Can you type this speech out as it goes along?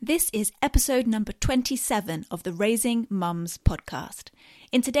This is episode number 27 of the Raising Mums podcast.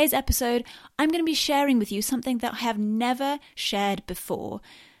 In today's episode, I'm going to be sharing with you something that I have never shared before.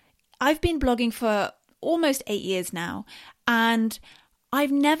 I've been blogging for almost 8 years now, and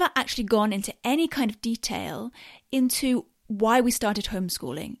I've never actually gone into any kind of detail into why we started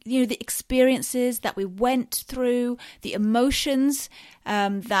homeschooling. You know, the experiences that we went through, the emotions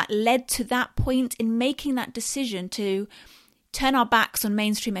that led to that point in making that decision to turn our backs on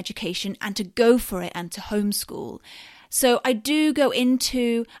mainstream education and to go for it and to homeschool. So I do go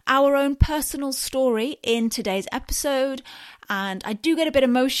into our own personal story in today's episode, and I do get a bit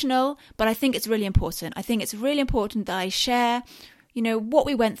emotional, but I think it's really important. I think it's really important that I share, you know, what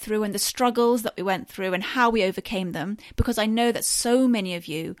we went through and the struggles that we went through and how we overcame them, because I know that so many of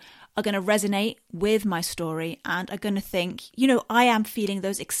you are going to resonate with my story and are going to think, you know, I am feeling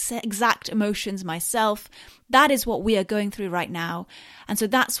those exact emotions myself. That is what we are going through right now. And so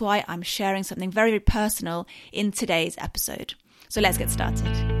that's why I'm sharing something very, very personal in today's episode. So let's get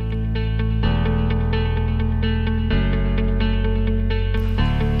started.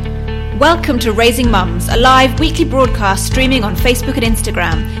 Welcome to Raising Mums, a live weekly broadcast streaming on Facebook and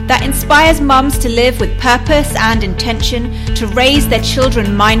Instagram that inspires mums to live with purpose and intention, to raise their children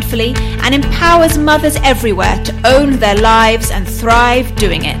mindfully, and empowers mothers everywhere to own their lives and thrive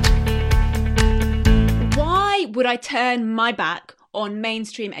doing it. Why would I turn my back on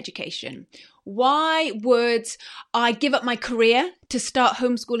mainstream education? Why would I give up my career to start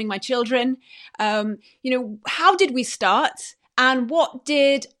homeschooling my children? How did we start? And what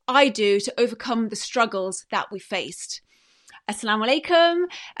did I do to overcome the struggles that we faced? Assalamu alaikum.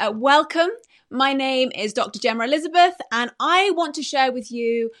 Welcome. My name is Dr. Gemma Elizabeth, and I want to share with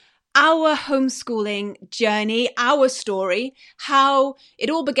you our homeschooling journey, our story, how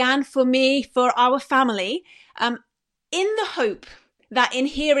it all began for me, for our family, in the hope that in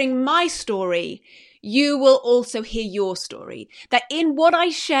hearing my story, you will also hear your story. That in what I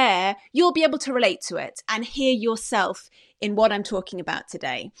share, you'll be able to relate to it and hear yourself in what I'm talking about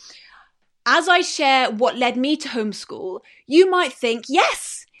today. As I share what led me to homeschool, you might think,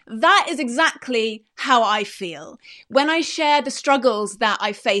 yes, that is exactly how I feel. When I share the struggles that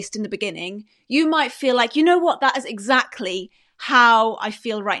I faced in the beginning, you might feel like, you know what, that is exactly how I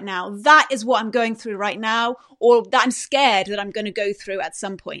feel right now. That is what I'm going through right now, or that I'm scared that I'm going to go through at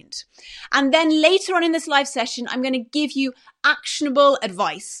some point. And then later on in this live session, I'm going to give you actionable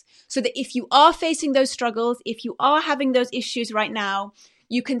advice so that if you are facing those struggles, if you are having those issues right now,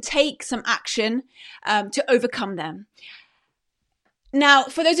 you can take some action to overcome them. Now,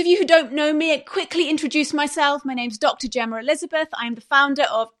 for those of you who don't know me, I'll quickly introduce myself. My name's Dr. Gemma Elizabeth. I am the founder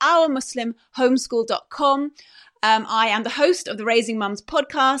of OurMuslimHomeschool.com. I am the host of the Raising Mums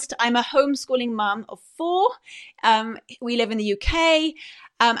podcast. I'm a homeschooling mum of 4. We live in the UK.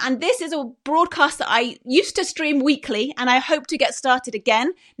 And this is a broadcast that I used to stream weekly, and I hope to get started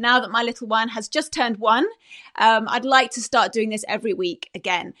again now that my little one has just turned 1. I'd like to start doing this every week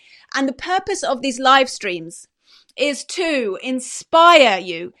again. And the purpose of these live streams is to inspire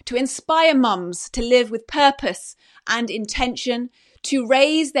you, to inspire mums to live with purpose and intention, to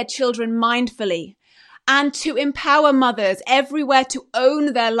raise their children mindfully, and to empower mothers everywhere to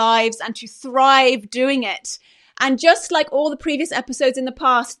own their lives and to thrive doing it. And just like all the previous episodes in the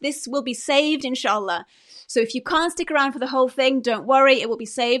past, this will be saved, inshallah. So if you can't stick around for the whole thing, don't worry. It will be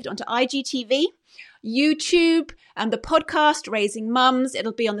saved onto IGTV, YouTube, and the podcast, Raising Mums.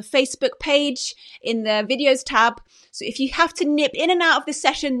 It'll be on the Facebook page in the videos tab. So if you have to nip in and out of this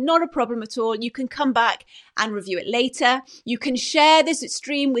session, not a problem at all. You can come back and review it later. You can share this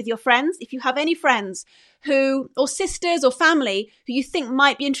stream with your friends. If you have any friends who, or sisters or family who you think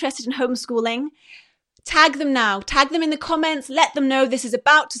might be interested in homeschooling, tag them now. Tag them in the comments. Let them know this is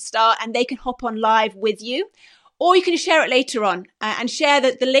about to start and they can hop on live with you. Or you can share it later on and share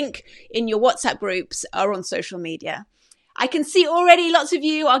that the link in your WhatsApp groups or on social media. I can see already lots of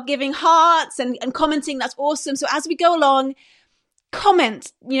you are giving hearts and commenting. That's awesome. So as we go along,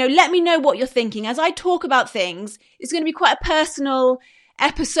 comment, let me know what you're thinking. As I talk about things, it's going to be quite a personal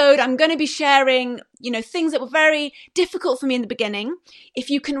episode. I'm going to be sharing, things that were very difficult for me in the beginning.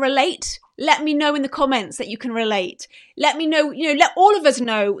 If you can relate, let me know in the comments that you can relate. Let me know, let all of us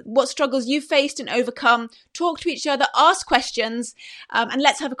know what struggles you faced and overcome. Talk to each other, ask questions, and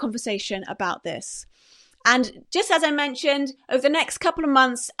let's have a conversation about this. And just as I mentioned, over the next couple of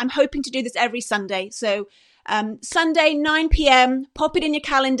months, I'm hoping to do this every Sunday. So Sunday, 9 p.m, pop it in your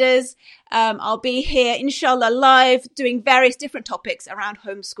calendars. I'll be here, inshallah, live, doing various different topics around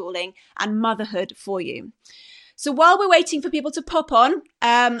homeschooling and motherhood for you. So while we're waiting for people to pop on,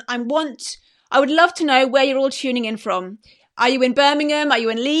 I would love to know where you're all tuning in from. Are you in Birmingham? Are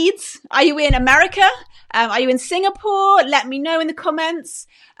you in Leeds? Are you in America? Are you in Singapore? Let me know in the comments.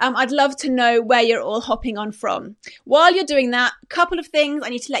 I'd love to know where you're all hopping on from. While you're doing that, a couple of things I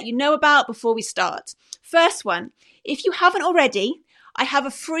need to let you know about before we start. First one, if you haven't already, I have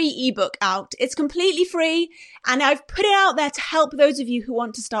a free ebook out. It's completely free, and I've put it out there to help those of you who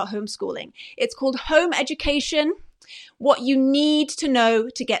want to start homeschooling. It's called Home Education: What You Need to Know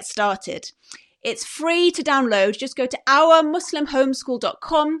to Get Started. It's free to download. Just go to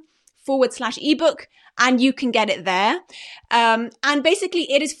ourmuslimhomeschool.com/ebook and you can get it there. And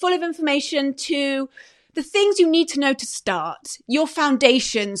basically it is full of information to the things you need to know to start, your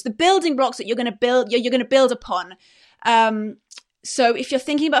foundations, the building blocks that you're going to build upon. So if you're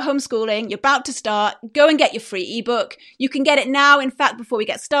thinking about homeschooling, you're about to start, go and get your free ebook. You can get it now. In fact, before we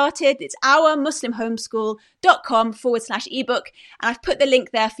get started, it's ourmuslimhomeschool.com/ebook. And I've put the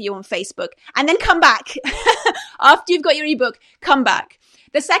link there for you on Facebook. And then come back. After you've got your ebook, come back.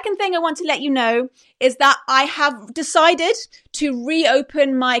 The second thing I want to let you know is that I have decided to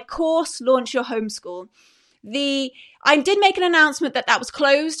reopen my course, Launch Your Homeschool. I did make an announcement that was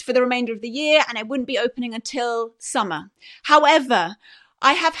closed for the remainder of the year and it wouldn't be opening until summer. However,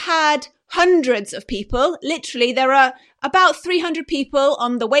 I have had hundreds of people. Literally, there are about 300 people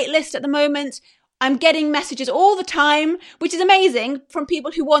on the wait list at the moment. I'm getting messages all the time, which is amazing, from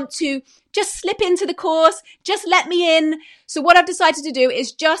people who want to just slip into the course, just let me in. So what I've decided to do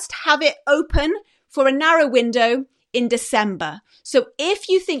is just have it open for a narrow window in December. So if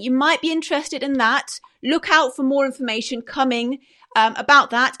you think you might be interested in that, look out for more information coming about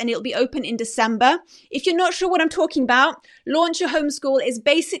that, and it'll be open in December. If you're not sure what I'm talking about, Launch Your Homeschool is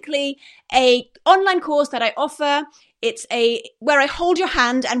basically an online course that I offer. It's where I hold your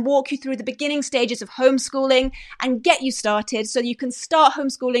hand and walk you through the beginning stages of homeschooling and get you started so you can start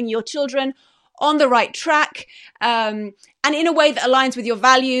homeschooling your children on the right track, and in a way that aligns with your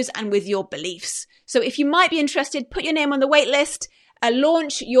values and with your beliefs. So if you might be interested, put your name on the wait list,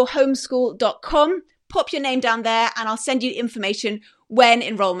 launchyourhomeschool.com, pop your name down there, and I'll send you information when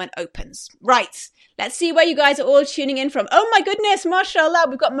enrollment opens. Right, let's see where you guys are all tuning in from. Oh my goodness, mashallah,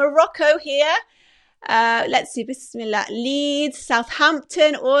 we've got Morocco here. Let's see, bismillah, Leeds,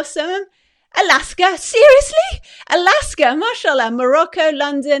 Southampton, awesome. Alaska, seriously? Alaska, mashallah. Morocco,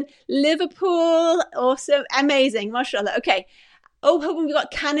 London, Liverpool, awesome, amazing, mashallah. Okay, oh, we've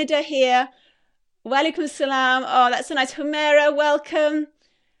got Canada here. Walaikum salam. Oh, that's so nice. Humera, welcome.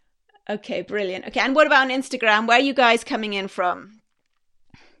 Okay, brilliant. Okay, and what about on Instagram? Where are you guys coming in from?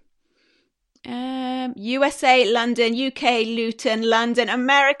 USA, London, UK, Luton, London,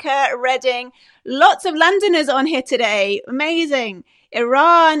 America, Reading. Lots of Londoners on here today. Amazing.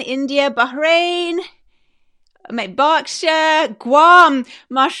 Iran, India, Bahrain, Berkshire, Guam,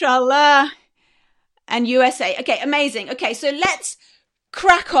 mashallah, and USA. Okay, amazing. Okay, so let's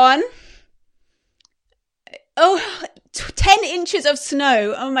crack on. Oh, 10 inches of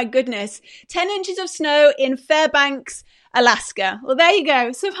snow. Oh my goodness. 10 inches of snow in Fairbanks, Alaska. Well, there you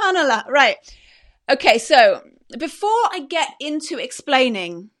go. Subhanallah. Right. Okay, so before I get into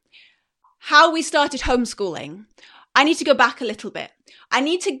explaining how we started homeschooling, I need to go back a little bit. I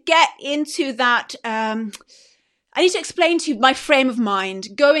need to get into that. I need to explain to you my frame of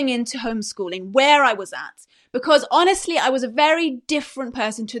mind going into homeschooling, where I was at. Because honestly, I was a very different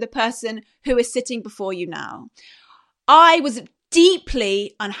person to the person who is sitting before you now. I was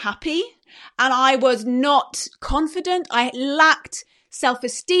deeply unhappy and I was not confident. I lacked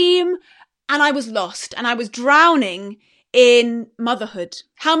self-esteem and I was lost and I was drowning in motherhood.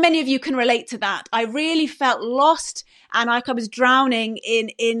 How many of you can relate to that? I really felt lost and like I was drowning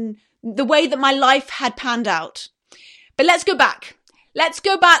in the way that my life had panned out. But let's go back. Let's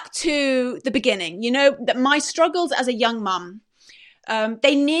go back to the beginning. You know, that my struggles as a young mum,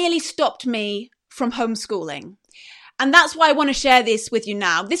 they nearly stopped me from homeschooling. And that's why I want to share this with you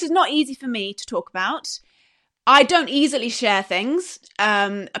now. This is not easy for me to talk about. I don't easily share things,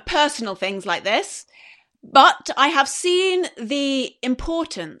 personal things like this. But I have seen the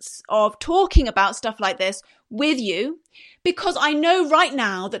importance of talking about stuff like this with you because I know right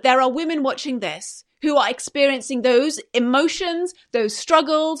now that there are women watching this who are experiencing those emotions, those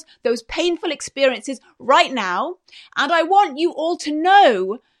struggles, those painful experiences right now. And I want you all to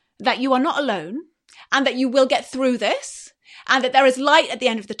know that you are not alone and that you will get through this and that there is light at the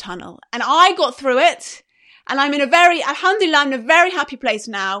end of the tunnel. And I got through it and I'm in alhamdulillah, I'm in a very happy place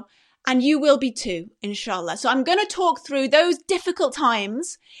now. And you will be too, inshallah. So I'm going to talk through those difficult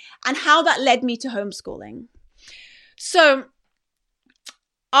times and how that led me to homeschooling. So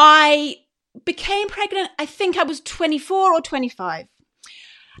I became pregnant, I think I was 24 or 25.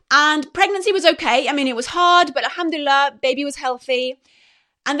 And pregnancy was okay. I mean, it was hard, but alhamdulillah, baby was healthy.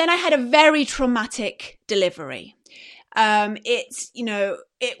 And then I had a very traumatic delivery.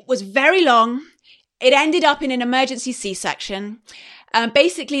 It was very long. It ended up in an emergency C-section.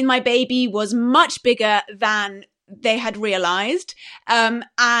 Basically, my baby was much bigger than they had realized,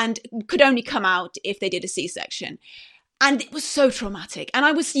 and could only come out if they did a C-section. And it was so traumatic. And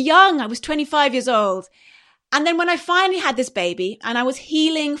I was young. I was 25 years old. And then when I finally had this baby and I was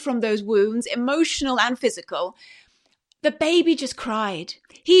healing from those wounds, emotional and physical, the baby just cried.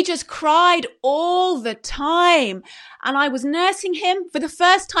 He just cried all the time. And I was nursing him for the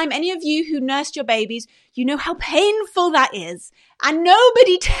first time. Any of you who nursed your babies, you know how painful that is. And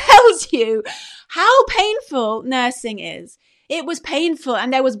nobody tells you how painful nursing is. It was painful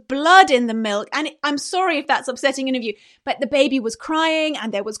and there was blood in the milk. And I'm sorry if that's upsetting any of you, but the baby was crying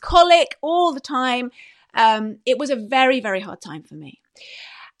and there was colic all the time. It was a very, very hard time for me.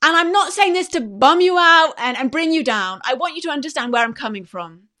 And I'm not saying this to bum you out and bring you down. I want you to understand where I'm coming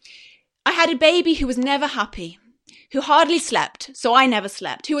from. I had a baby who was never happy, who hardly slept, so I never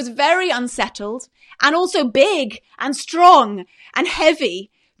slept, who was very unsettled and also big and strong and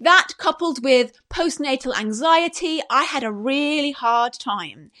heavy. That coupled with postnatal anxiety, I had a really hard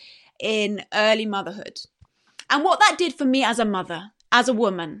time in early motherhood. And what that did for me as a mother, as a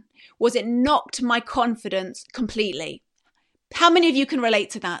woman, was it knocked my confidence completely. How many of you can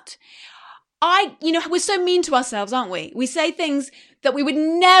relate to that? We're so mean to ourselves, aren't we? We say things that we would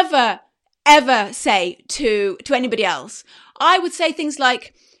never, ever say to anybody else. I would say things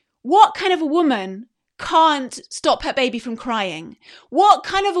like, what kind of a woman can't stop her baby from crying? What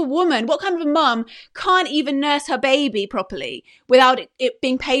kind of a woman, what kind of a mum can't even nurse her baby properly without it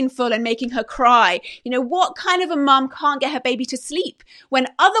being painful and making her cry? What kind of a mum can't get her baby to sleep when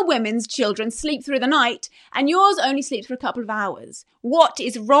other women's children sleep through the night and yours only sleeps for a couple of hours? What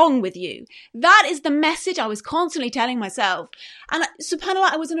is wrong with you? That is the message I was constantly telling myself. And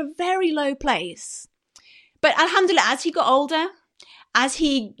subhanAllah, I was in a very low place. But alhamdulillah, as he got older, as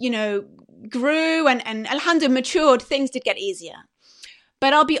he, grew and alhamdulillah matured, things did get easier.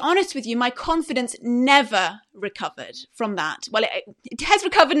 But I'll be honest with you, my confidence never recovered from that. Well, it has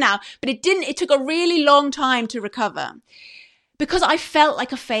recovered now, but it took a really long time to recover because I felt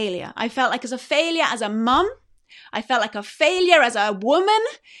like a failure. I felt like as a failure as a mum. I felt like a failure as a woman.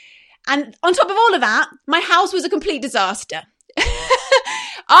 And on top of all of that, my house was a complete disaster.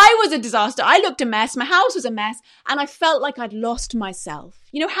 I was a disaster. I looked a mess. My house was a mess. And I felt like I'd lost myself.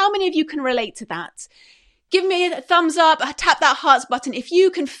 How many of you can relate to that? Give me a thumbs up, tap that hearts button if you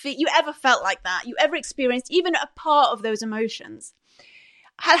ever felt like that, you ever experienced even a part of those emotions.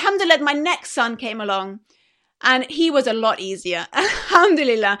 Alhamdulillah, my next son came along and he was a lot easier.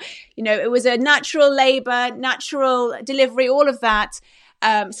 Alhamdulillah. It was a natural labor, natural delivery, all of that.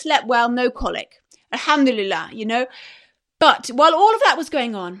 Slept well, no colic. Alhamdulillah, But while all of that was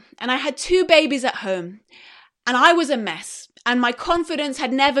going on, and I had 2 babies at home, and I was a mess, and my confidence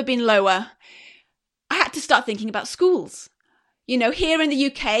had never been lower, I had to start thinking about schools. Here in the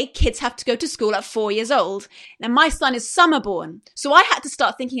UK, kids have to go to school at 4 years old. Now, my son is summer born, so I had to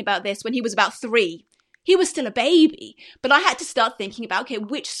start thinking about this when he was about 3. He was still a baby, but I had to start thinking about, okay,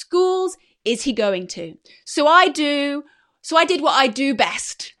 which schools is he going to? So I did what I do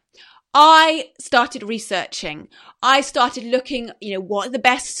best. I started researching. I started looking, what are the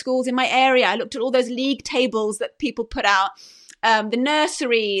best schools in my area? I looked at all those league tables that people put out, the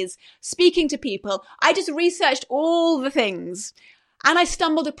nurseries, speaking to people. I just researched all the things and I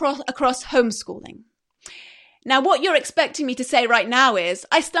stumbled across homeschooling. Now, what you're expecting me to say right now is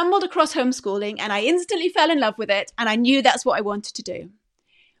I stumbled across homeschooling and I instantly fell in love with it and I knew that's what I wanted to do.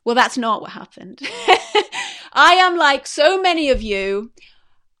 Well, that's not what happened. I am like so many of you.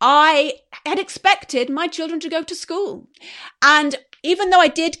 I had expected my children to go to school. And even though I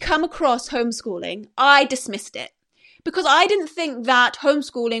did come across homeschooling, I dismissed it because I didn't think that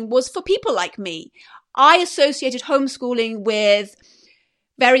homeschooling was for people like me. I associated homeschooling with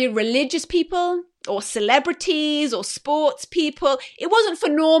very religious people or celebrities or sports people. It wasn't for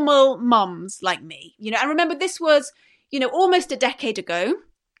normal mums like me. And remember, this was, almost a decade ago.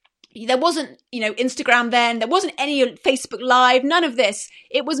 There wasn't, Instagram then. There wasn't any Facebook Live, none of this.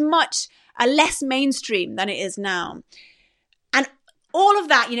 It was much less mainstream than it is now. And all of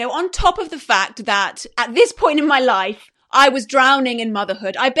that, on top of the fact that at this point in my life, I was drowning in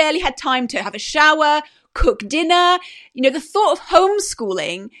motherhood. I barely had time to have a shower, cook dinner. The thought of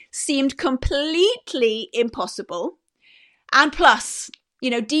homeschooling seemed completely impossible. And plus,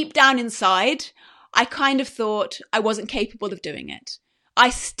 deep down inside, I kind of thought I wasn't capable of doing it. I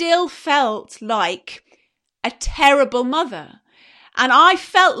still felt like a terrible mother. And I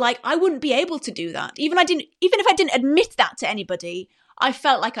felt like I wouldn't be able to do that. Even if I didn't admit that to anybody, I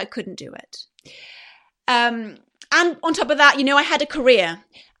felt like I couldn't do it. And on top of that, I had a career,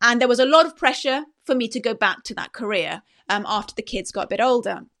 and there was a lot of pressure for me to go back to that career after the kids got a bit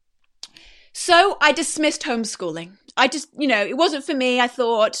older. So I dismissed homeschooling. It wasn't for me. I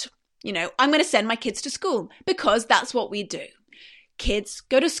thought, I'm going to send my kids to school because that's what we do. Kids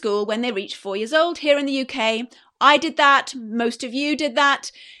go to school when they reach 4 years old here in the UK. I did that. Most of you did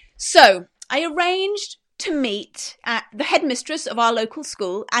that. So I arranged to meet at the headmistress of our local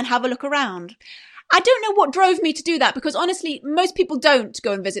school and have a look around. I don't know what drove me to do that, because honestly, most people don't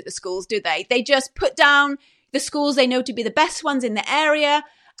go and visit the schools, do they? They just put down the schools they know to be the best ones in the area,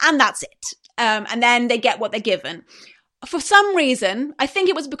 and that's it. And then they get what they're given. For some reason, I think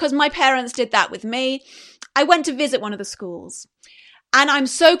it was because my parents did that with me, I went to visit one of the schools. And I'm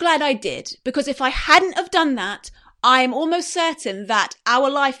so glad I did, because if I hadn't have done that, I am almost certain that our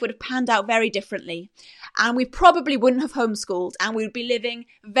life would have panned out very differently. And we probably wouldn't have homeschooled, and we would be living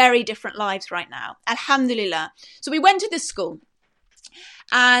very different lives right now. Alhamdulillah. So we went to this school,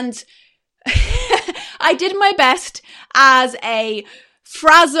 and I did my best as a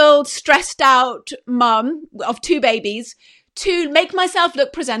frazzled, stressed out mum of 2 babies to make myself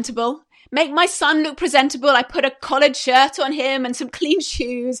look presentable, make my son look presentable. I put a collared shirt on him and some clean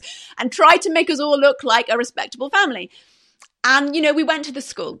shoes and tried to make us all look like a respectable family. And, we went to the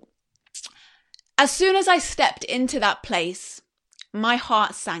school. As soon as I stepped into that place, my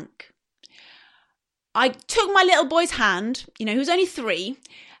heart sank. I took my little boy's hand, who's only 3,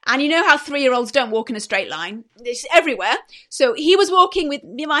 and you know how 3-year-olds don't walk in a straight line. It's everywhere. So he was walking with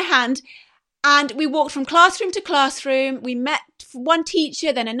my hand, and we walked from classroom to classroom. We met one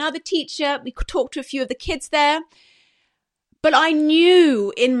teacher, then another teacher. We could talk to a few of the kids there. But I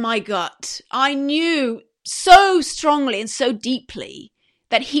knew in my gut, I knew so strongly and so deeply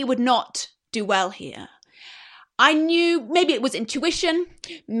that he would not do well here. I knew, maybe it was intuition,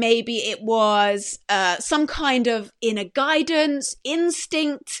 maybe it was some kind of inner guidance,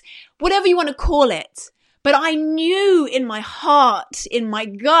 instinct, whatever you want to call it. But I knew in my heart, in my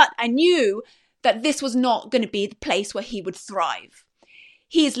gut, I knew that this was not going to be the place where he would thrive.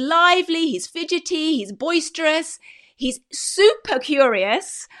 He's lively, he's fidgety, he's boisterous, he's super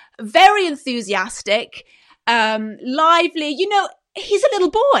curious, very enthusiastic, lively. He's a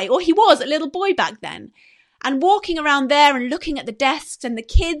little boy, or he was a little boy back then. And walking around there and looking at the desks and the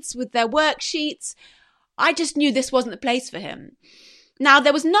kids with their worksheets, I just knew this wasn't the place for him. Now,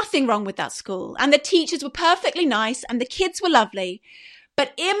 there was nothing wrong with that school, and the teachers were perfectly nice, and the kids were lovely.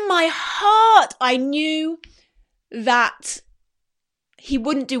 But in my heart, I knew that he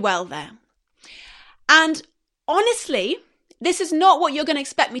wouldn't do well there. And honestly, this is not what you're going to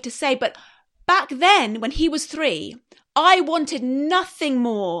expect me to say, but back then, when he was 3, I wanted nothing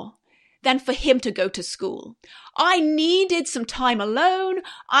more than for him to go to school. I needed some time alone.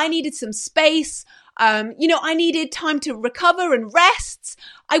 I needed some space. I needed time to recover and rest.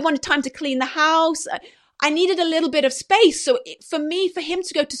 I wanted time to clean the house. I needed a little bit of space. So for him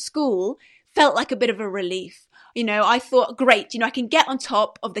to go to school felt like a bit of a relief. I thought, great, I can get on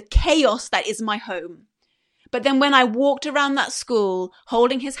top of the chaos that is my home. But then when I walked around that school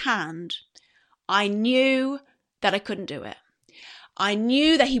holding his hand, I knew that I couldn't do it. I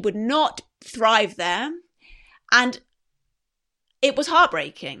knew that he would not thrive there. And it was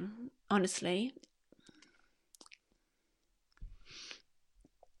heartbreaking, honestly.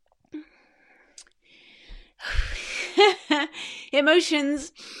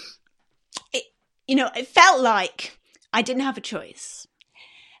 Emotions. It felt like I didn't have a choice.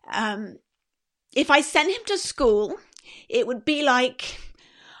 If I sent him to school, it would be like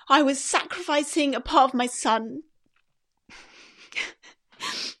I was sacrificing a part of my son.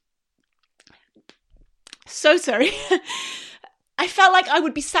 So sorry. I felt like I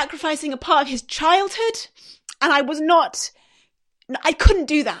would be sacrificing a part of his childhood, and I couldn't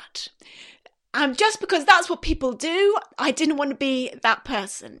do that. Just because that's what people do, I didn't want to be that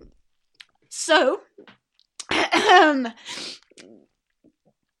person. So,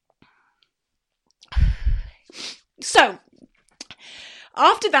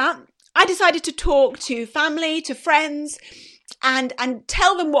 after that, I decided to talk to family, to friends, and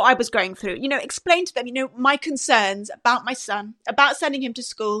tell them what I was going through. Explain to them, my concerns about my son, about sending him to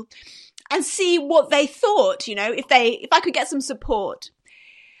school, and see what they thought, if I could get some support.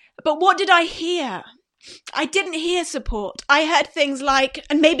 But what did I hear? I didn't hear support. I heard things like,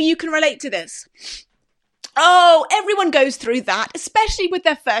 and maybe you can relate to this. Oh, everyone goes through that, especially with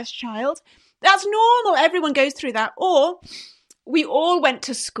their first child. That's normal. Everyone goes through that. Or we all went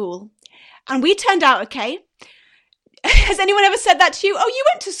to school and we turned out okay. Has anyone ever said that to you? Oh, you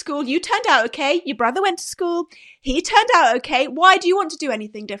went to school. You turned out okay. Your brother went to school. He turned out okay. Why do you want to do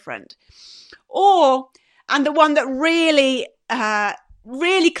anything different? And the one that really,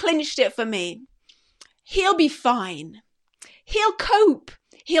 really clinched it for me, he'll be fine. He'll cope.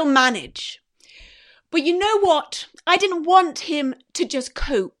 He'll manage. But you know what? I didn't want him to just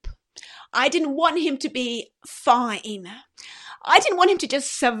cope. I didn't want him to be fine. I didn't want him to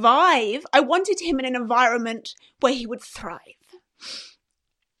just survive. I wanted him in an environment where he would thrive.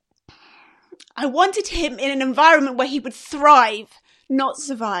 I wanted him in an environment where he would thrive, not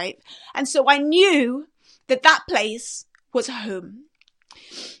survive. And so I knew that that place was home.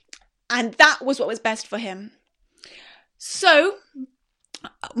 And that was what was best for him. So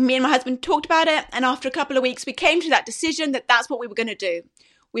me and my husband talked about it. And after a couple of weeks, we came to that decision that that's what we were going to do.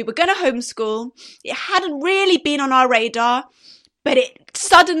 We were going to homeschool. It hadn't really been on our radar, but it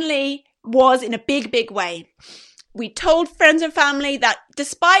suddenly was in a big, big way. We told friends and family that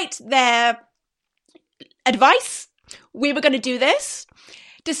despite their advice, we were going to do this,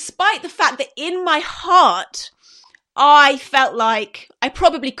 despite the fact that in my heart, I felt like I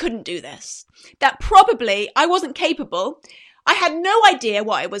probably couldn't do this, that probably I wasn't capable. I had no idea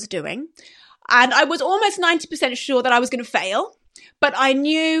what I was doing, and I was almost 90% sure that I was going to fail, but I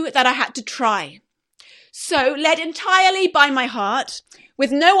knew that I had to try. So, led entirely by my heart,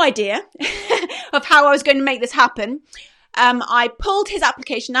 with no idea of how I was going to make this happen, I pulled his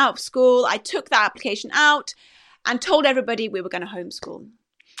application out of school. I took that application out and told everybody we were going to homeschool.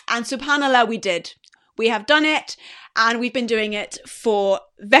 And subhanAllah, we did. We have done it, and we've been doing it for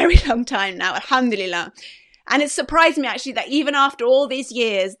a very long time now, alhamdulillah. And it surprised me actually that even after all these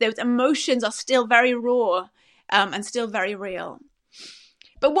years, those emotions are still very raw and still very real.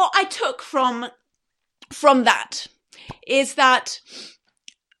 But what I took from that is that,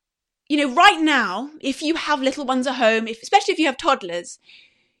 you know, right now, if you have little ones at home, especially if you have toddlers,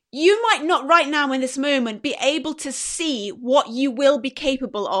 you might not right now in this moment be able to see what you will be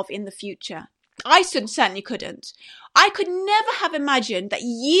capable of in the future. I certainly couldn't. I could never have imagined that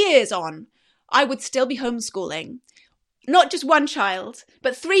years on, I would still be homeschooling. Not just one child,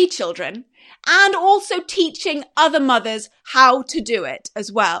 but 3 children, and also teaching other mothers how to do it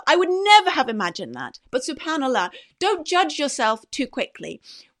as well. I would never have imagined that. But subhanAllah, don't judge yourself too quickly.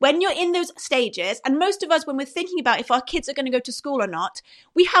 When you're in those stages, and most of us, when we're thinking about if our kids are going to go to school or not,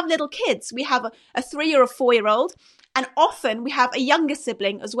 we have little kids. We have a 3 or a 4-year-old, and often we have a younger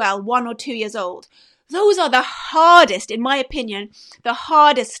sibling as well, 1 or 2 years old. Those are the hardest, in my opinion, the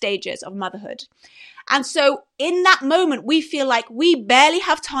hardest stages of motherhood. And so in that moment, we feel like we barely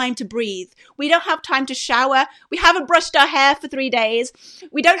have time to breathe. We don't have time to shower. We haven't brushed our hair for 3 days.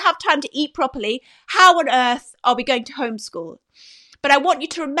 We don't have time to eat properly. How on earth are we going to homeschool? But I want you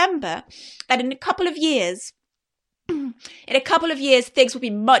to remember that in a couple of years, things will be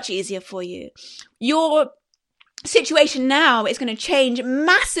much easier for you. Your situation now is going to change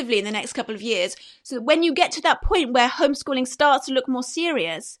massively in the next couple of years. So that when you get to that point where homeschooling starts to look more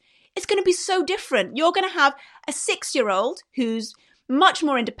serious, it's going to be so different. You're going to have a 6-year-old who's much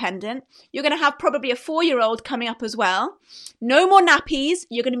more independent. You're going to have probably a 4-year-old coming up as well. No more nappies.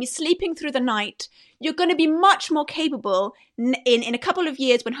 You're going to be sleeping through the night. You're going to be much more capable in a couple of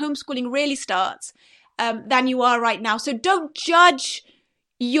years when homeschooling really starts than you are right now. So don't judge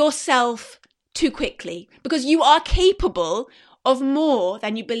yourself too quickly, because you are capable of more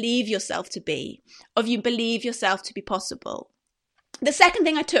than you believe yourself to be, of you believe yourself to be possible. The second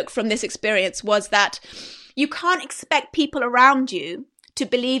thing I took from this experience was that you can't expect people around you to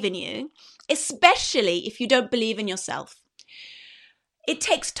believe in you, especially if you don't believe in yourself. It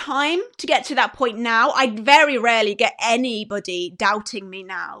takes time to get to that point now. I very rarely get anybody doubting me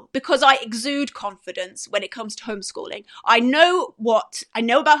now because I exude confidence when it comes to homeschooling. I know what I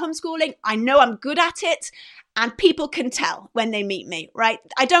know about homeschooling. I know I'm good at it, and people can tell when they meet me, right?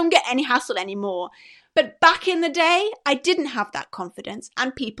 I don't get any hassle anymore. But back in the day, I didn't have that confidence,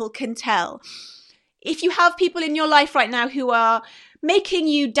 and people can tell. If you have people in your life right now who are making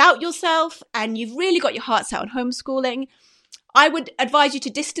you doubt yourself and you've really got your heart set on homeschooling, I would advise you to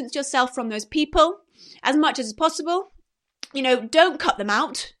distance yourself from those people as much as possible. You know, don't cut them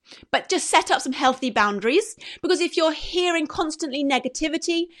out, but just set up some healthy boundaries. Because if you're hearing constantly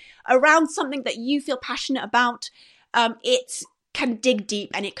negativity around something that you feel passionate about, it can dig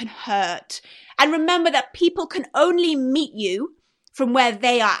deep and it can hurt. And remember that people can only meet you from where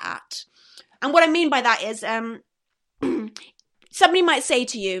they are at. And what I mean by that is, somebody might say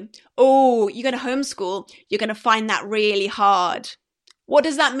to you, oh, you're going to homeschool, you're going to find that really hard. What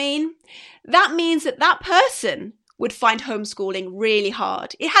does that mean? That means that that person would find homeschooling really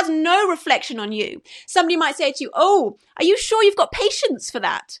hard. It has no reflection on you. Somebody might say to you, oh, are you sure you've got patience for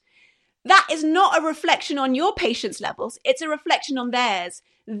that? That is not a reflection on your patience levels. It's a reflection on theirs.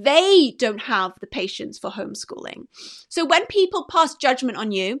 They don't have the patience for homeschooling. So when people pass judgment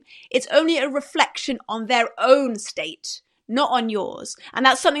on you, it's only a reflection on their own state, not on yours. And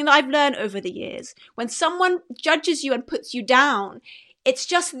that's something that I've learned over the years. When someone judges you and puts you down, it's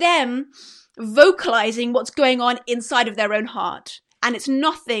just them vocalizing what's going on inside of their own heart. And it's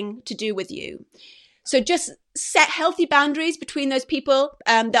nothing to do with you. So just set healthy boundaries between those people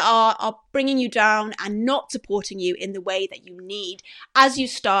that are bringing you down and not supporting you in the way that you need as you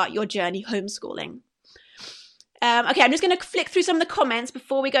start your journey homeschooling. Okay, I'm just going to flick through some of the comments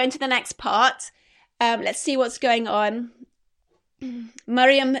before we go into the next part. Let's see what's going on.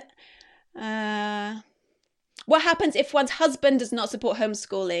 Mariam, what happens if one's husband does not support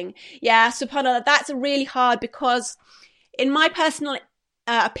homeschooling? Yeah, subhanAllah, that's really hard because in my personal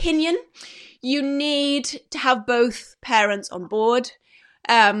opinion, you need to have both parents on board.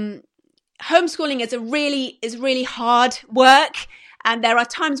 Homeschooling is really hard work, and there are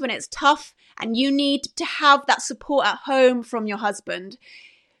times when it's tough, and you need to have that support at home from your husband.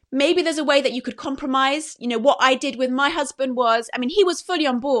 Maybe there's a way that you could compromise. You know, what I did with my husband was, he was fully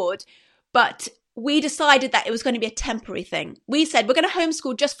on board, but we decided that it was going to be a temporary thing. We said, we're going to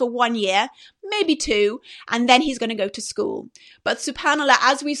homeschool just for 1 year, maybe 2, and then he's going to go to school. But subhanAllah,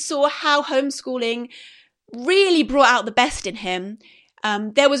 as we saw how homeschooling really brought out the best in him,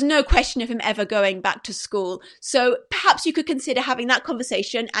 there was no question of him ever going back to school. So perhaps you could consider having that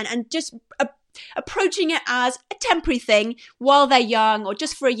conversation and just approaching it as a temporary thing while they're young or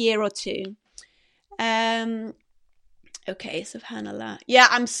just for a year or 2. Okay, subhanAllah. Yeah,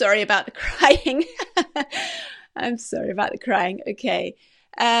 I'm sorry about the crying. I'm sorry about the crying. Okay.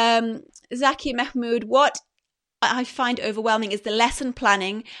 Zaki Mahmood, what I find overwhelming is the lesson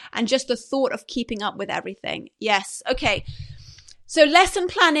planning and just the thought of keeping up with everything. Yes. Okay. So lesson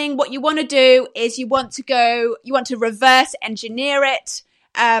planning, what you want to do is you want to reverse engineer it.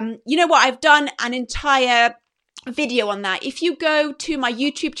 You know what? I've done an entire video on that. If you go to my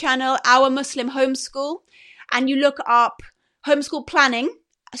YouTube channel, Our Muslim Homeschool, and you look up homeschool planning,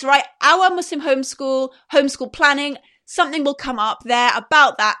 so right, Our Muslim homeschool planning, something will come up there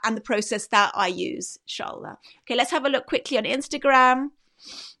about that and the process that I use, inshallah. Okay, let's have a look quickly on Instagram.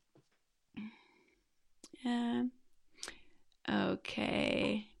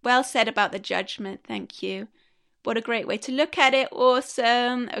 Okay, well said about the judgment, thank you. What a great way to look at it,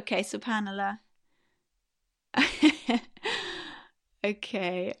 awesome. Okay, subhanAllah.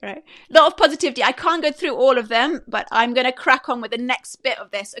 Okay, right. A lot of positivity. I can't go through all of them, but I'm going to crack on with the next bit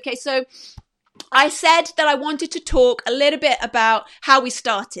of this. Okay, so I said that I wanted to talk a little bit about how we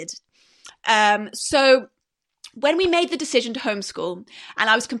started. So when we made the decision to homeschool, and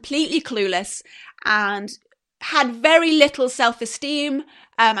I was completely clueless and had very little self-esteem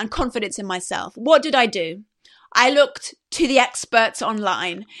and confidence in myself, what did I do? I looked to the experts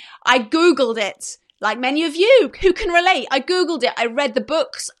online. I Googled it. Like many of you who can relate, I Googled it, I read the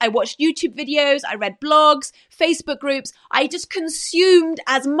books, I watched YouTube videos, I read blogs, Facebook groups. I just consumed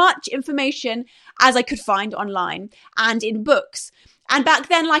as much information as I could find online and in books. And back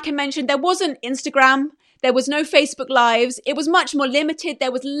then, like I mentioned, there wasn't Instagram, there was no Facebook Lives. It was much more limited.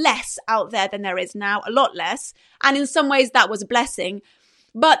 There was less out there than there is now, a lot less. And in some ways that was a blessing.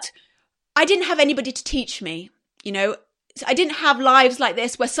 But I didn't have anybody to teach me, you know. I didn't have lives like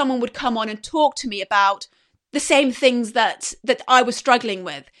this where someone would come on and talk to me about the same things that I was struggling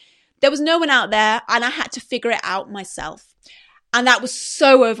with. There was no one out there and I had to figure it out myself. And that was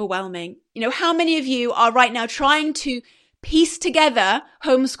so overwhelming. You know, how many of you are right now trying to piece together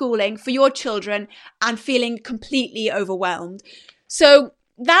homeschooling for your children and feeling completely overwhelmed? So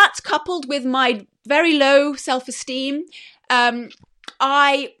that coupled with my very low self-esteem,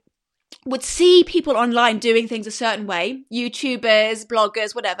 I would see people online doing things a certain way, YouTubers,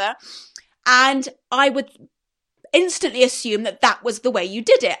 bloggers, whatever, and I would instantly assume that that was the way you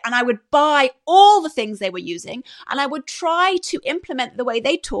did it. And I would buy all the things they were using and I would try to implement the way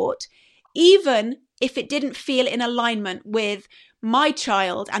they taught, even if it didn't feel in alignment with my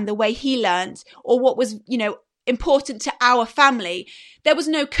child and the way he learned or what was, you know, important to our family. There was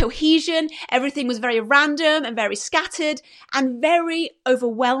no cohesion. Everything was very random and very scattered and very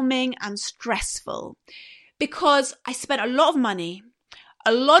overwhelming and stressful because I spent a lot of money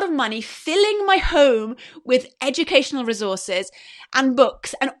filling my home with educational resources and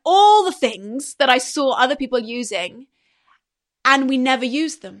books and all the things that I saw other people using, and we never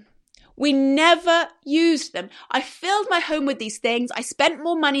used them. We never used them. I filled my home with these things. I spent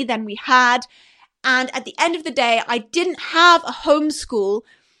more money than we had. And at the end of the day, I didn't have a homeschool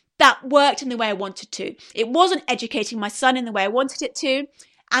that worked in the way I wanted to. It wasn't educating my son in the way I wanted it to.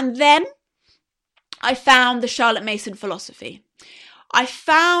 And then I found the Charlotte Mason philosophy. I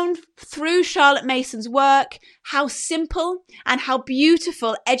found through Charlotte Mason's work how simple and how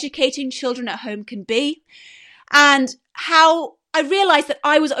beautiful educating children at home can be, and how I realized that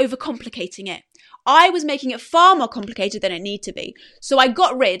I was overcomplicating it. I was making it far more complicated than it needed to be. So I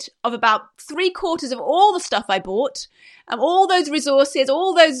got rid of about 3/4 of all the stuff I bought, all those resources,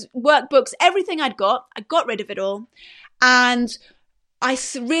 all those workbooks, everything I got rid of it all. And I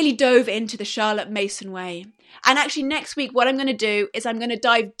really dove into the Charlotte Mason way. And actually next week, what I'm going to do is I'm going to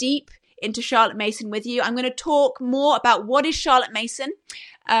dive deep into Charlotte Mason with you. I'm going to talk more about what is Charlotte Mason.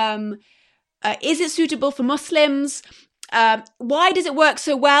 Is it suitable for Muslims? Why does it work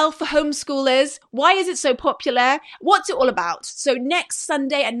so well for homeschoolers? Why is it so popular? What's it all about? So next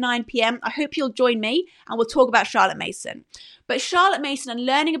Sunday at 9 p.m, I hope you'll join me and we'll talk about Charlotte Mason. But Charlotte Mason and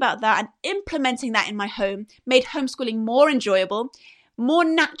learning about that and implementing that in my home made homeschooling more enjoyable, more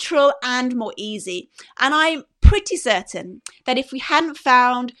natural and more easy. And I'm pretty certain that if we hadn't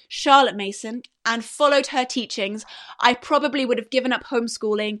found Charlotte Mason and followed her teachings, I probably would have given up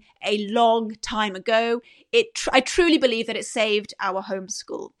homeschooling a long time ago. I truly believe that it saved our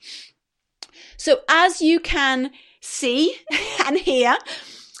homeschool. So as you can see and hear,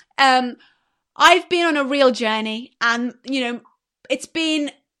 I've been on a real journey, and, it's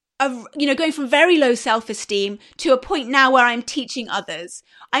been going from very low self-esteem to a point now where I'm teaching others.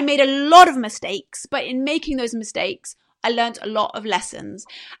 I made a lot of mistakes, but in making those mistakes, I learned a lot of lessons.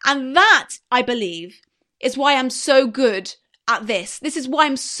 And that, I believe, is why I'm so good at this. This is why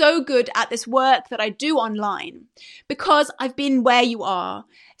I'm so good at this work that I do online, because I've been where you are.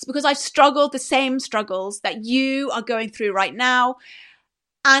 It's because I've struggled the same struggles that you are going through right now.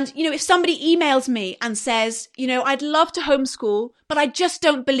 And, if somebody emails me and says, I'd love to homeschool, but I just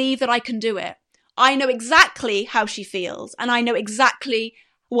don't believe that I can do it, I know exactly how she feels, and I know exactly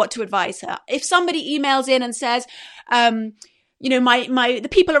what to advise her. If somebody emails in and says, the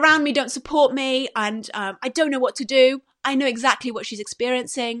people around me don't support me and I don't know what to do, I know exactly what she's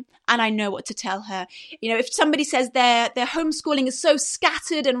experiencing and I know what to tell her. If somebody says their homeschooling is so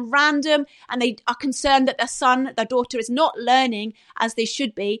scattered and random and they are concerned that their daughter is not learning as they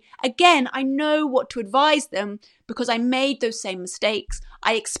should be, again, I know what to advise them because I made those same mistakes.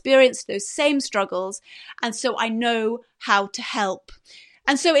 I experienced those same struggles, and so I know how to help.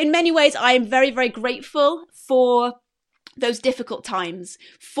 And so in many ways, I am very, very grateful for those difficult times,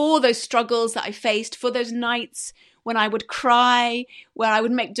 for those struggles that I faced, for those nights when I would cry, when I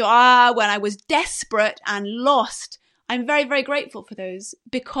would make dua, when I was desperate and lost. I'm very, very grateful for those,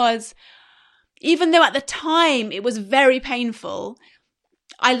 because even though at the time it was very painful,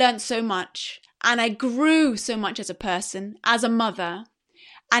 I learned so much and I grew so much as a person, as a mother.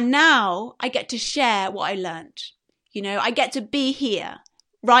 And now I get to share what I learned. I get to be here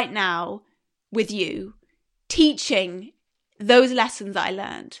right now with you, teaching those lessons that I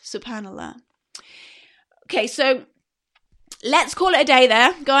learned. SubhanAllah. Okay, so let's call it a day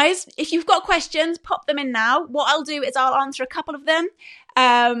there, guys. If you've got questions, pop them in now. What I'll do is I'll answer a couple of them,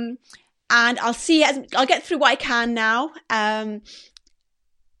 and I'll get through what I can now.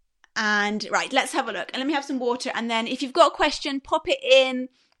 And right, let's have a look. And let me have some water. And then if you've got a question, pop it in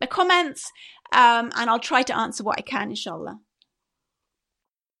the comments, and I'll try to answer what I can, inshallah.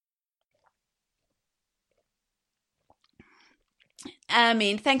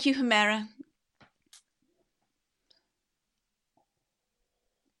 Ameen. Thank you, Humera.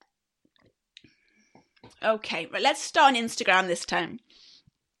 Okay, right, let's start on Instagram this time.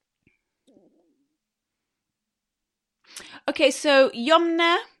 Okay, so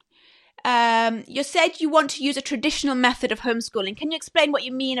Yomna, you said you want to use a traditional method of homeschooling. Can you explain what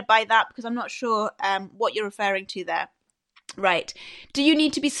you mean by that? Because I'm not sure what you're referring to there. Right. Do you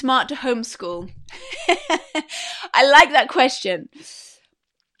need to be smart to homeschool? I like that question.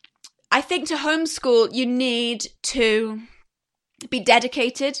 I think to homeschool, you need to be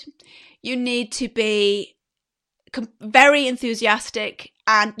dedicated. You need to be very enthusiastic,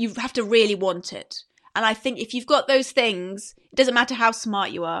 and you have to really want it. And I think if you've got those things, it doesn't matter how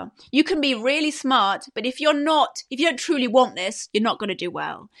smart you are. You can be really smart, but if you don't truly want this, you're not going to do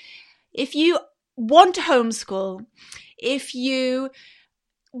well. If you want to homeschool, if you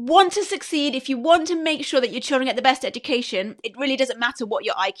want to succeed, if you want to make sure that your children get the best education, it really doesn't matter what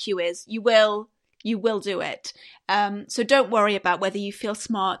your IQ is. You will do it. So don't worry about whether you feel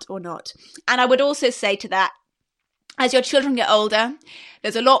smart or not. And I would also say to that, as your children get older,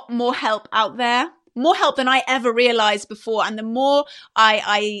 there's a lot more help out there. more help than I ever realized before. And the more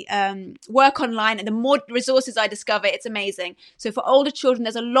I work online and the more resources I discover, it's amazing. So for older children,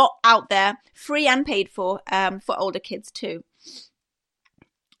 there's a lot out there, free and paid for older kids too.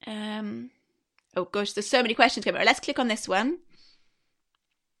 Oh gosh, there's so many questions coming. Let's click on this one.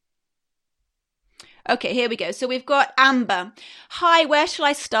 Okay, here we go. So we've got Amber. Hi, where shall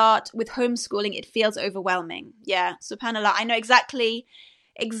I start with homeschooling? It feels overwhelming. Yeah, subhanAllah, I know exactly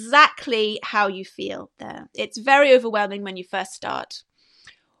how you feel there. It's very overwhelming when you first start.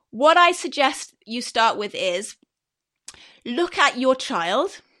 What I suggest you start with is look at your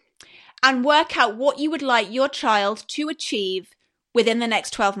child and work out what you would like your child to achieve within the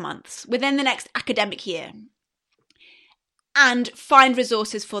next 12 months, within the next academic year. And find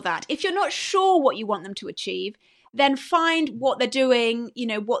resources for that. If you're not sure what you want them to achieve, then find what they're doing,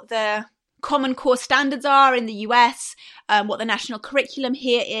 what the Common Core standards are in the US, what the national curriculum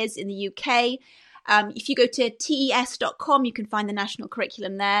here is in the UK. If you go to tes.com, you can find the national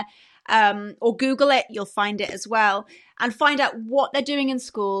curriculum there, or Google it, you'll find it as well, and find out what they're doing in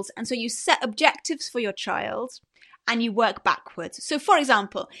schools. And so you set objectives for your child and you work backwards. So for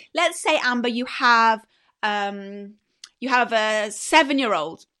example, let's say, Amber, you have a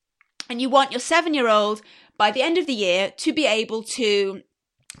 7-year-old and you want your 7-year-old by the end of the year to be able to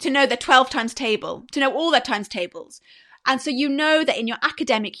know the 12 times table, to know all their times tables. And so you know that in your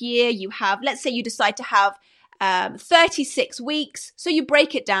academic year, you have, let's say you decide to have 36 weeks. So you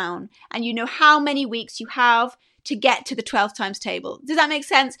break it down and you know how many weeks you have to get to the 12 times table. Does that make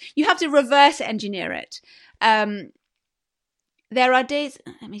sense? You have to reverse engineer it. There are days,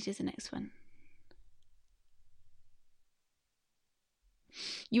 let me do the next one.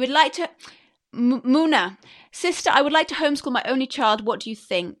 You would like to, Muna, sister, I would like to homeschool my only child. What do you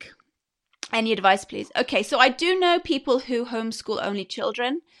think? Any advice, please? Okay, so I do know people who homeschool only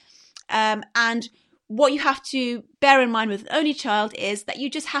children. And what you have to bear in mind with an only child is that you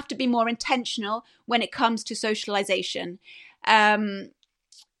just have to be more intentional when it comes to socialization.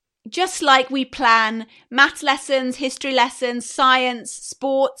 Just like we plan maths lessons, history lessons, science,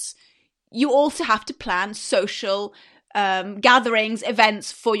 sports, you also have to plan social gatherings,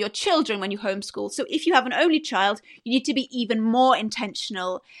 events for your children when you homeschool. So if you have an only child, you need to be even more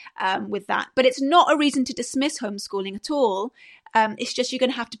intentional with that. But it's not a reason to dismiss homeschooling at all. It's just you're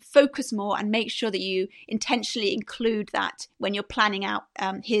going to have to focus more and make sure that you intentionally include that when you're planning out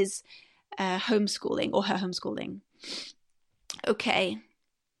his homeschooling or her homeschooling. Okay.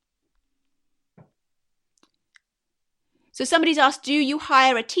 So somebody's asked, do you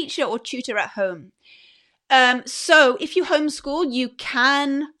hire a teacher or tutor at home? So if you homeschool, you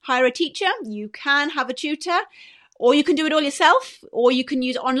can hire a teacher, you can have a tutor, or you can do it all yourself, or you can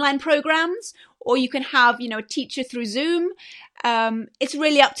use online programs, or you can have, a teacher through Zoom. It's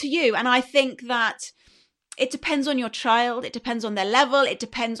really up to you. And I think that it depends on your child. It depends on their level. It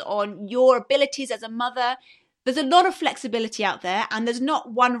depends on your abilities as a mother. There's a lot of flexibility out there and there's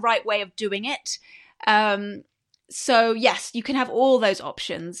not one right way of doing it. So yes, you can have all those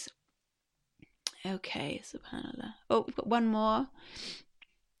options. Okay, subhanAllah. Oh, we've got one more.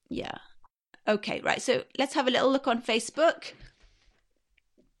 Yeah. Okay, right. So let's have a little look on Facebook.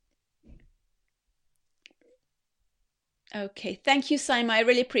 Okay, thank you, Saima. I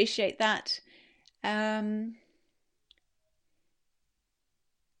really appreciate that. Okay,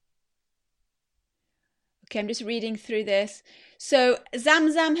 I'm just reading through this. So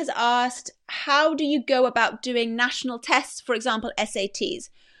Zamzam has asked, how do you go about doing national tests, for example, SATs?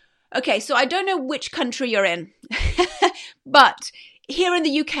 Okay, so I don't know which country you're in, but here in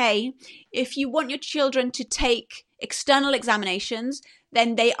the UK, if you want your children to take external examinations,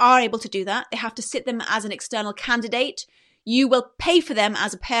 then they are able to do that. They have to sit them as an external candidate. You will pay for them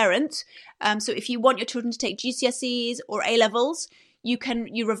as a parent. So if you want your children to take GCSEs or A-levels, you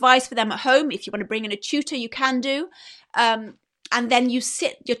revise for them at home. If you want to bring in a tutor, you can do. And then your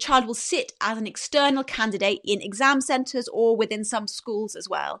child will sit as an external candidate in exam centres or within some schools as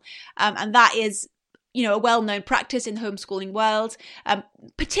well. And that is, a well-known practice in the homeschooling world.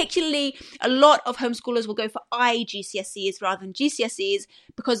 Particularly, a lot of homeschoolers will go for IGCSEs rather than GCSEs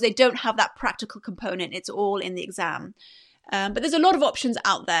because they don't have that practical component. It's all in the exam. But there's a lot of options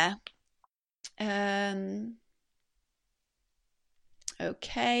out there.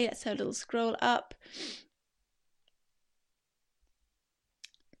 Okay, let's have a little scroll up.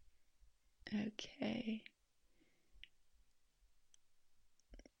 Okay.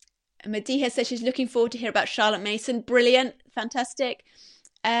 Madiha says she's looking forward to hear about Charlotte Mason. Brilliant. Fantastic.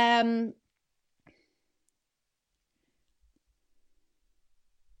 There's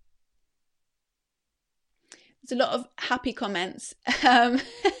a lot of happy comments.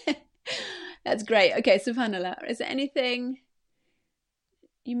 That's great. Okay, subhanallah. Is there anything?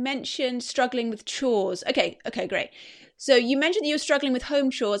 You mentioned struggling with chores. Okay, great. So you mentioned that you're struggling with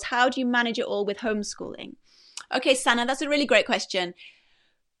home chores. How do you manage it all with homeschooling? Okay, Sana, that's a really great question.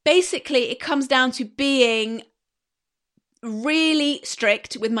 Basically, it comes down to being really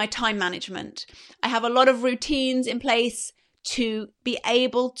strict with my time management. I have a lot of routines in place to be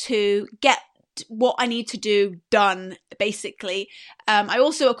able to get what I need to do done, basically. I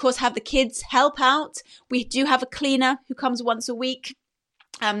also, of course, have the kids help out. We do have a cleaner who comes once a week.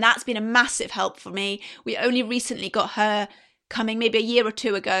 That's been a massive help for me. We only recently got her coming maybe a year or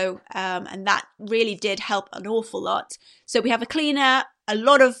two ago, and that really did help an awful lot. So we have a cleaner, a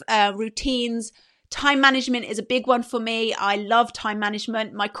lot of routines. Time management is a big one for me. I love time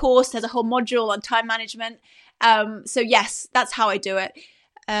management. My course has a whole module on time management. So yes, that's how I do it.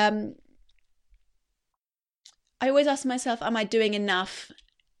 I always ask myself, am I doing enough?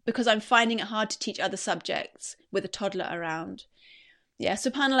 Because I'm finding it hard to teach other subjects with a toddler around. Yeah,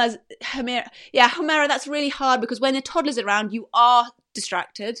 subhanAllah, Humaira. Yeah, Humaira, that's really hard because when a toddler's around, you are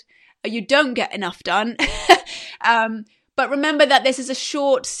distracted. You don't get enough done. But remember that this is a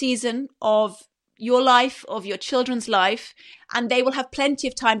short season of your life, of your children's life, and they will have plenty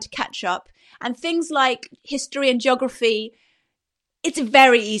of time to catch up. And things like history and geography, it's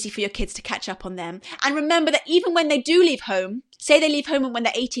very easy for your kids to catch up on them. And remember that even when they do leave home, say they leave home when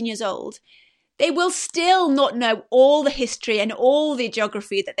they're 18 years old, they will still not know all the history and all the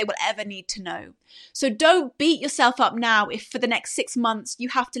geography that they will ever need to know. So don't beat yourself up now if for the next 6 months you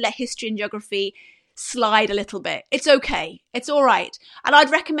have to let history and geography slide a little bit. It's okay. It's all right. And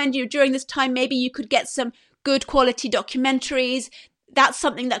I'd recommend you during this time, maybe you could get some good quality documentaries. That's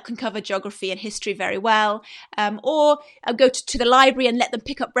something that can cover geography and history very well. Or go to the library and let them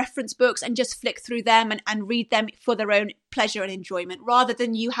pick up reference books and just flick through them and read them for their own pleasure and enjoyment, rather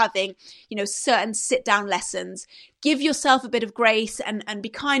than you having, certain sit-down lessons. Give yourself a bit of grace and be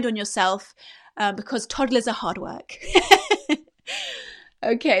kind on yourself because toddlers are hard work.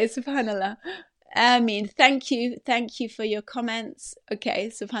 Okay, subhanAllah. Thank you for your comments. Okay,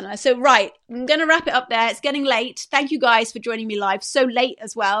 subhanAllah. So right, I'm going to wrap it up there. It's getting late. Thank you guys for joining me live so late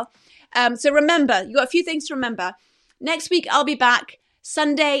as well. So remember, you got a few things to remember. Next week, I'll be back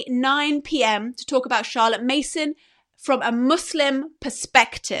Sunday, 9 p.m. to talk about Charlotte Mason from a Muslim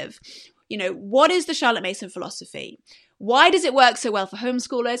perspective. What is the Charlotte Mason philosophy? Why does it work so well for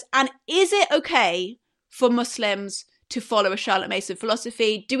homeschoolers? And is it okay for Muslims to follow a Charlotte Mason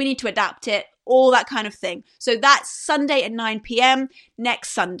philosophy? Do we need to adapt it? All that kind of thing. So that's Sunday at 9 p.m. next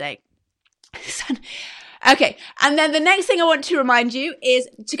Sunday. Okay. And then the next thing I want to remind you is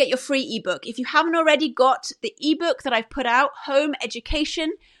to get your free ebook. If you haven't already got the ebook that I've put out, Home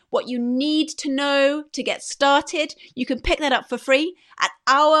Education, what you need to know to get started, you can pick that up for free at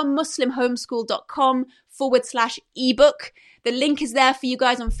ourmuslimhomeschool.com/ebook. The link is there for you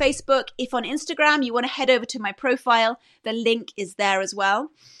guys on Facebook. If on Instagram you want to head over to my profile, the link is there as well.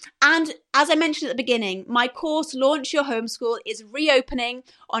 And as I mentioned at the beginning, my course, Launch Your Homeschool, is reopening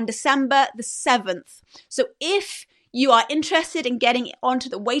on December the 7th. So if you are interested in getting onto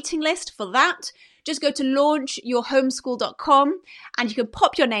the waiting list for that, just go to launchyourhomeschool.com and you can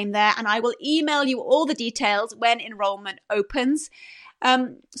pop your name there and I will email you all the details when enrollment opens.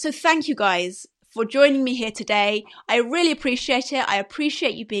 So thank you guys for joining me here today. I really appreciate it. I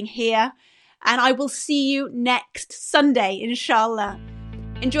appreciate you being here and I will see you next Sunday, inshallah.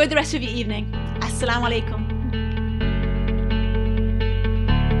 Enjoy the rest of your evening. Assalamu alaikum.